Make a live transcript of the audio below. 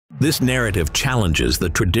This narrative challenges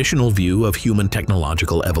the traditional view of human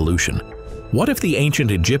technological evolution. What if the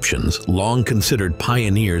ancient Egyptians, long considered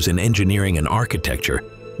pioneers in engineering and architecture,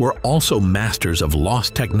 were also masters of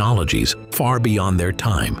lost technologies far beyond their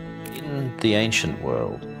time? In the ancient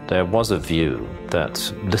world, there was a view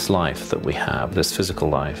that this life that we have, this physical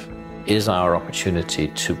life, is our opportunity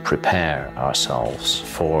to prepare ourselves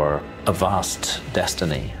for a vast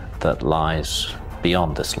destiny that lies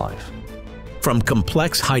beyond this life. From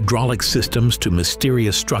complex hydraulic systems to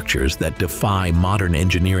mysterious structures that defy modern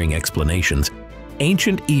engineering explanations,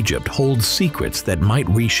 ancient Egypt holds secrets that might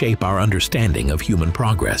reshape our understanding of human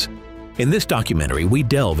progress. In this documentary, we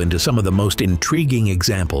delve into some of the most intriguing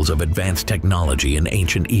examples of advanced technology in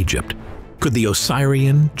ancient Egypt. Could the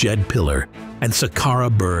Osirion, Jed Pillar, and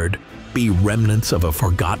Saqqara bird be remnants of a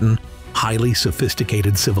forgotten, highly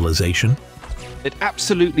sophisticated civilization? It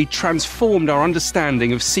absolutely transformed our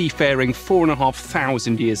understanding of seafaring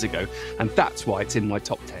 4,500 years ago, and that's why it's in my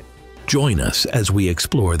top 10. Join us as we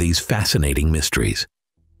explore these fascinating mysteries.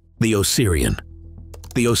 The Osirion.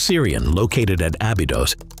 The Osirion, located at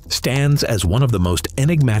Abydos, stands as one of the most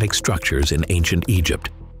enigmatic structures in ancient Egypt.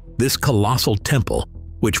 This colossal temple,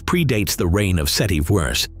 which predates the reign of Seti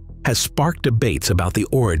I, has sparked debates about the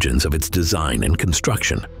origins of its design and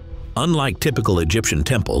construction. Unlike typical Egyptian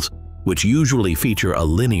temples, which usually feature a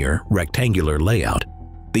linear, rectangular layout,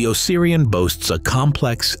 the Osirion boasts a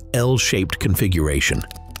complex, L-shaped configuration.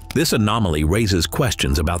 This anomaly raises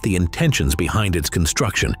questions about the intentions behind its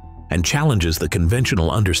construction and challenges the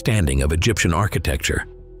conventional understanding of Egyptian architecture.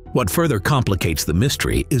 What further complicates the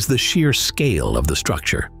mystery is the sheer scale of the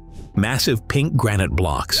structure. Massive pink granite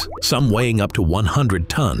blocks, some weighing up to 100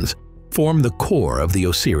 tons, form the core of the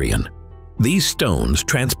Osirion. These stones,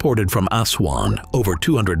 transported from Aswan, over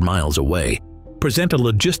 200 miles away, present a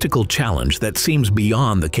logistical challenge that seems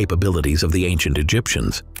beyond the capabilities of the ancient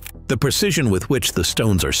Egyptians. The precision with which the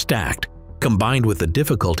stones are stacked, combined with the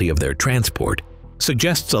difficulty of their transport,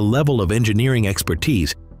 suggests a level of engineering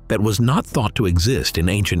expertise that was not thought to exist in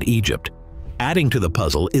ancient Egypt. Adding to the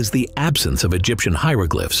puzzle is the absence of Egyptian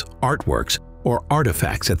hieroglyphs, artworks, or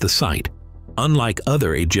artifacts at the site. Unlike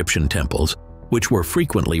other Egyptian temples, which were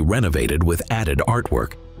frequently renovated with added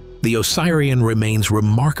artwork, the Osirion remains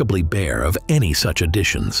remarkably bare of any such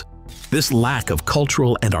additions. This lack of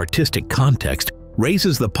cultural and artistic context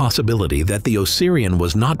raises the possibility that the Osirion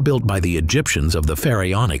was not built by the Egyptians of the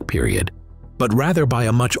Pharaonic period, but rather by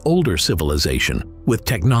a much older civilization with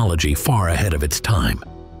technology far ahead of its time.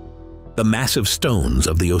 The massive stones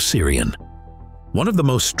of the Osirion. One of the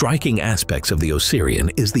most striking aspects of the Osirion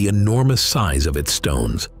is the enormous size of its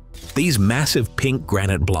stones. These massive pink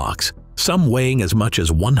granite blocks, some weighing as much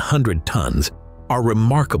as 100 tons, are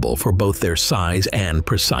remarkable for both their size and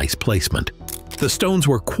precise placement. The stones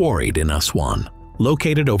were quarried in Aswan,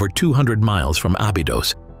 located over 200 miles from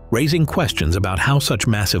Abydos, raising questions about how such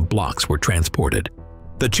massive blocks were transported.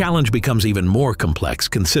 The challenge becomes even more complex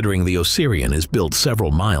considering the Osirion is built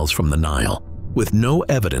several miles from the Nile, with no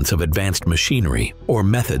evidence of advanced machinery or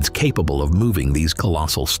methods capable of moving these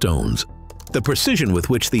colossal stones. The precision with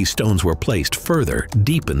which these stones were placed further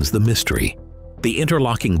deepens the mystery. The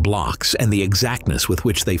interlocking blocks and the exactness with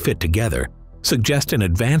which they fit together suggest an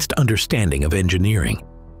advanced understanding of engineering.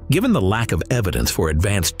 Given the lack of evidence for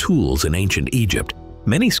advanced tools in ancient Egypt,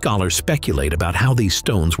 many scholars speculate about how these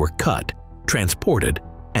stones were cut, transported,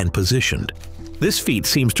 and positioned. This feat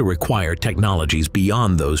seems to require technologies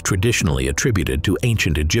beyond those traditionally attributed to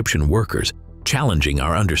ancient Egyptian workers, challenging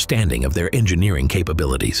our understanding of their engineering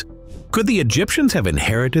capabilities. Could the Egyptians have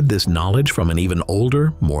inherited this knowledge from an even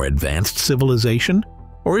older, more advanced civilization?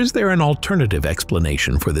 Or is there an alternative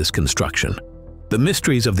explanation for this construction? The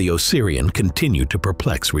mysteries of the Osirion continue to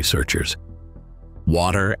perplex researchers.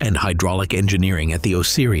 Water and hydraulic engineering at the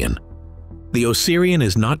Osirion. The Osirion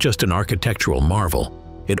is not just an architectural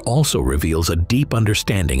marvel, it also reveals a deep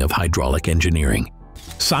understanding of hydraulic engineering.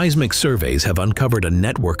 Seismic surveys have uncovered a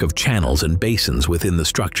network of channels and basins within the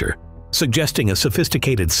structure, suggesting a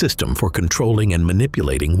sophisticated system for controlling and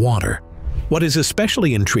manipulating water. What is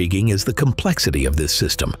especially intriguing is the complexity of this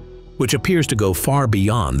system, which appears to go far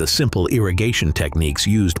beyond the simple irrigation techniques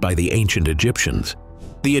used by the ancient Egyptians.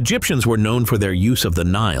 The Egyptians were known for their use of the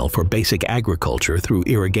Nile for basic agriculture through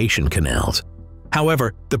irrigation canals.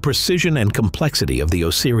 However, the precision and complexity of the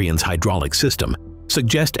Osirion's hydraulic system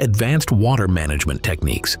suggest advanced water management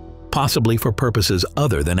techniques, possibly for purposes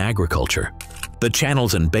other than agriculture. The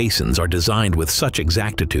channels and basins are designed with such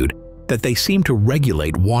exactitude that they seem to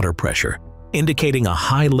regulate water pressure, indicating a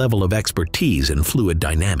high level of expertise in fluid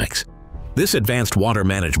dynamics. This advanced water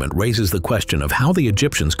management raises the question of how the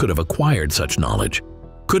Egyptians could have acquired such knowledge.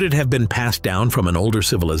 Could it have been passed down from an older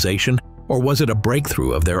civilization, or was it a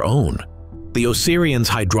breakthrough of their own? The Osirion's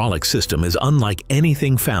hydraulic system is unlike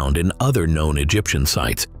anything found in other known Egyptian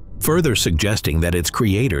sites, further suggesting that its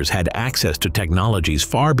creators had access to technologies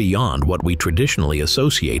far beyond what we traditionally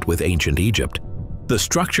associate with ancient Egypt. The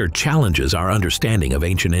structure challenges our understanding of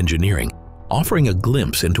ancient engineering, offering a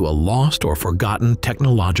glimpse into a lost or forgotten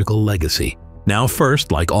technological legacy. Now first,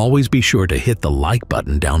 like always, be sure to hit the like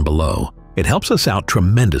button down below. It helps us out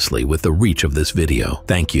tremendously with the reach of this video.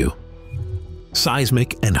 Thank you.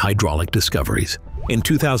 Seismic and hydraulic discoveries. In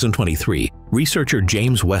 2023, researcher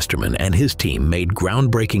James Westerman and his team made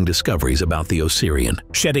groundbreaking discoveries about the Osirion,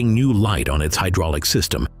 shedding new light on its hydraulic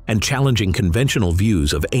system and challenging conventional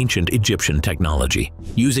views of ancient Egyptian technology.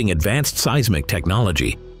 Using advanced seismic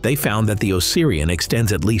technology, they found that the Osirion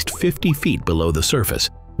extends at least 50 feet below the surface,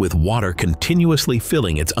 with water continuously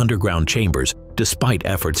filling its underground chambers despite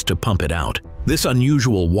efforts to pump it out. This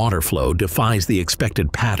unusual water flow defies the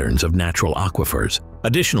expected patterns of natural aquifers.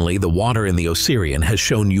 Additionally, the water in the Osirion has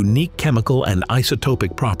shown unique chemical and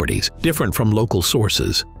isotopic properties different from local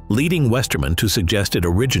sources, leading Westerman to suggest it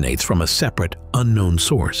originates from a separate, unknown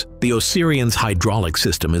source. The Osirion's hydraulic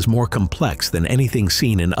system is more complex than anything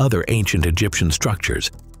seen in other ancient Egyptian structures,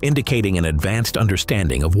 indicating an advanced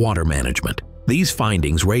understanding of water management. These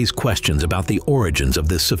findings raise questions about the origins of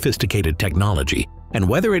this sophisticated technology and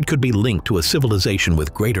whether it could be linked to a civilization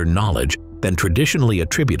with greater knowledge than traditionally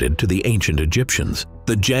attributed to the ancient Egyptians.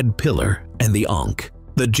 The Djed Pillar and the Ankh.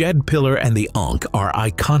 The Djed Pillar and the Ankh are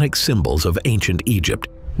iconic symbols of ancient Egypt,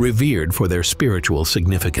 revered for their spiritual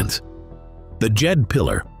significance. The Djed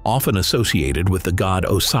Pillar, often associated with the god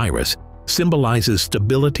Osiris, symbolizes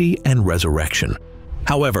stability and resurrection.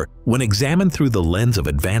 However, when examined through the lens of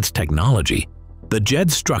advanced technology, the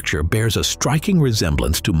Djed structure bears a striking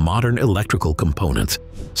resemblance to modern electrical components,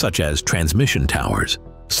 such as transmission towers.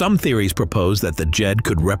 Some theories propose that the Djed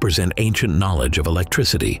could represent ancient knowledge of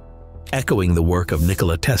electricity, echoing the work of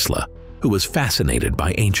Nikola Tesla, who was fascinated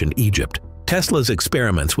by ancient Egypt. Tesla's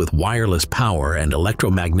experiments with wireless power and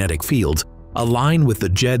electromagnetic fields align with the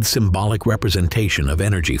Djed's symbolic representation of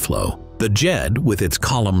energy flow. The Djed, with its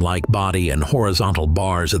column-like body and horizontal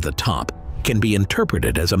bars at the top, can be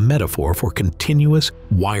interpreted as a metaphor for continuous,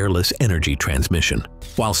 wireless energy transmission.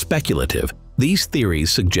 While speculative, these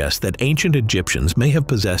theories suggest that ancient Egyptians may have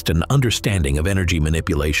possessed an understanding of energy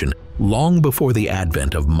manipulation long before the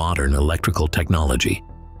advent of modern electrical technology.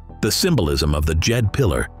 The symbolism of the Djed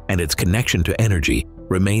Pillar and its connection to energy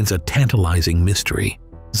remains a tantalizing mystery.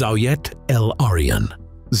 Zawiet El Arian.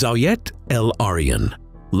 Zawiet El Arian,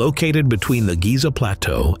 located between the Giza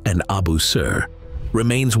Plateau and Abu Sur,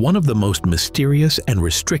 remains one of the most mysterious and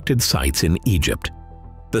restricted sites in Egypt.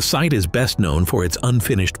 The site is best known for its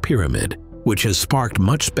unfinished pyramid, which has sparked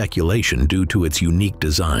much speculation due to its unique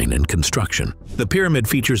design and construction. The pyramid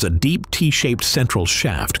features a deep T-shaped central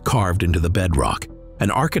shaft carved into the bedrock, an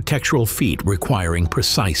architectural feat requiring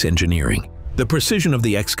precise engineering. The precision of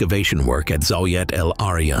the excavation work at Zawiet El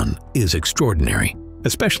Arian is extraordinary,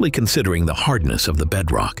 especially considering the hardness of the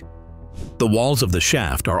bedrock. The walls of the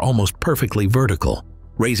shaft are almost perfectly vertical,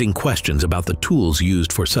 raising questions about the tools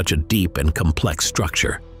used for such a deep and complex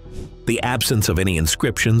structure. The absence of any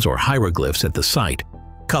inscriptions or hieroglyphs at the site,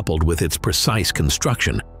 coupled with its precise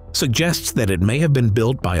construction, suggests that it may have been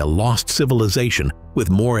built by a lost civilization with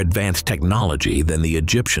more advanced technology than the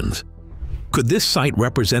Egyptians. Could this site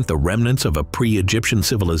represent the remnants of a pre-Egyptian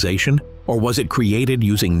civilization, or was it created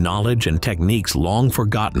using knowledge and techniques long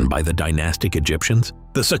forgotten by the dynastic Egyptians?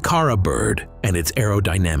 The Saqqara bird and its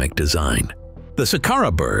aerodynamic design. The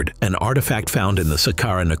Saqqara bird, an artifact found in the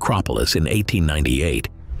Saqqara necropolis in 1898,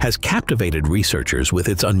 has captivated researchers with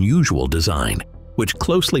its unusual design, which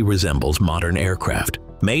closely resembles modern aircraft.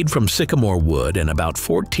 Made from sycamore wood and about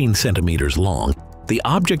 14 centimeters long, the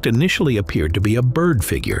object initially appeared to be a bird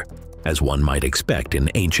figure, as one might expect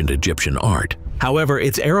in ancient Egyptian art. However,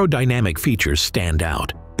 its aerodynamic features stand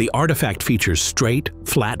out. The artifact features straight,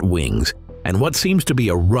 flat wings and what seems to be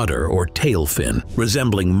a rudder or tail fin,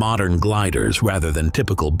 resembling modern gliders rather than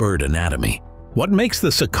typical bird anatomy. What makes the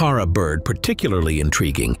Saqqara bird particularly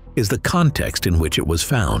intriguing is the context in which it was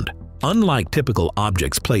found. Unlike typical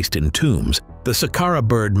objects placed in tombs, the Saqqara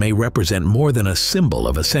bird may represent more than a symbol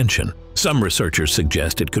of ascension. Some researchers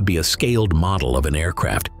suggest it could be a scaled model of an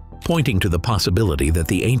aircraft, pointing to the possibility that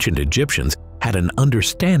the ancient Egyptians had an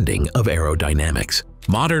understanding of aerodynamics.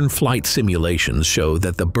 Modern flight simulations show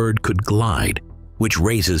that the bird could glide, which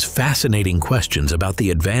raises fascinating questions about the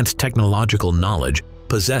advanced technological knowledge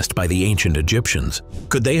possessed by the ancient Egyptians.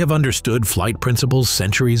 Could they have understood flight principles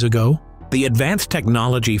centuries ago? The advanced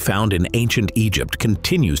technology found in ancient Egypt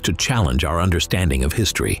continues to challenge our understanding of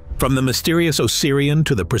history. From the mysterious Osirion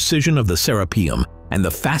to the precision of the Serapeum and the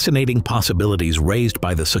fascinating possibilities raised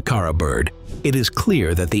by the Saqqara bird, it is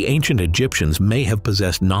clear that the ancient Egyptians may have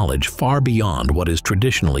possessed knowledge far beyond what is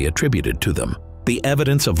traditionally attributed to them. The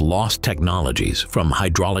evidence of lost technologies, from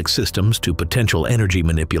hydraulic systems to potential energy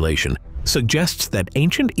manipulation, suggests that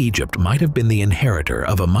ancient Egypt might have been the inheritor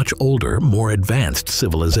of a much older, more advanced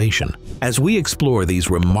civilization. As we explore these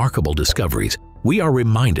remarkable discoveries, we are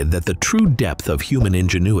reminded that the true depth of human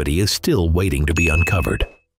ingenuity is still waiting to be uncovered.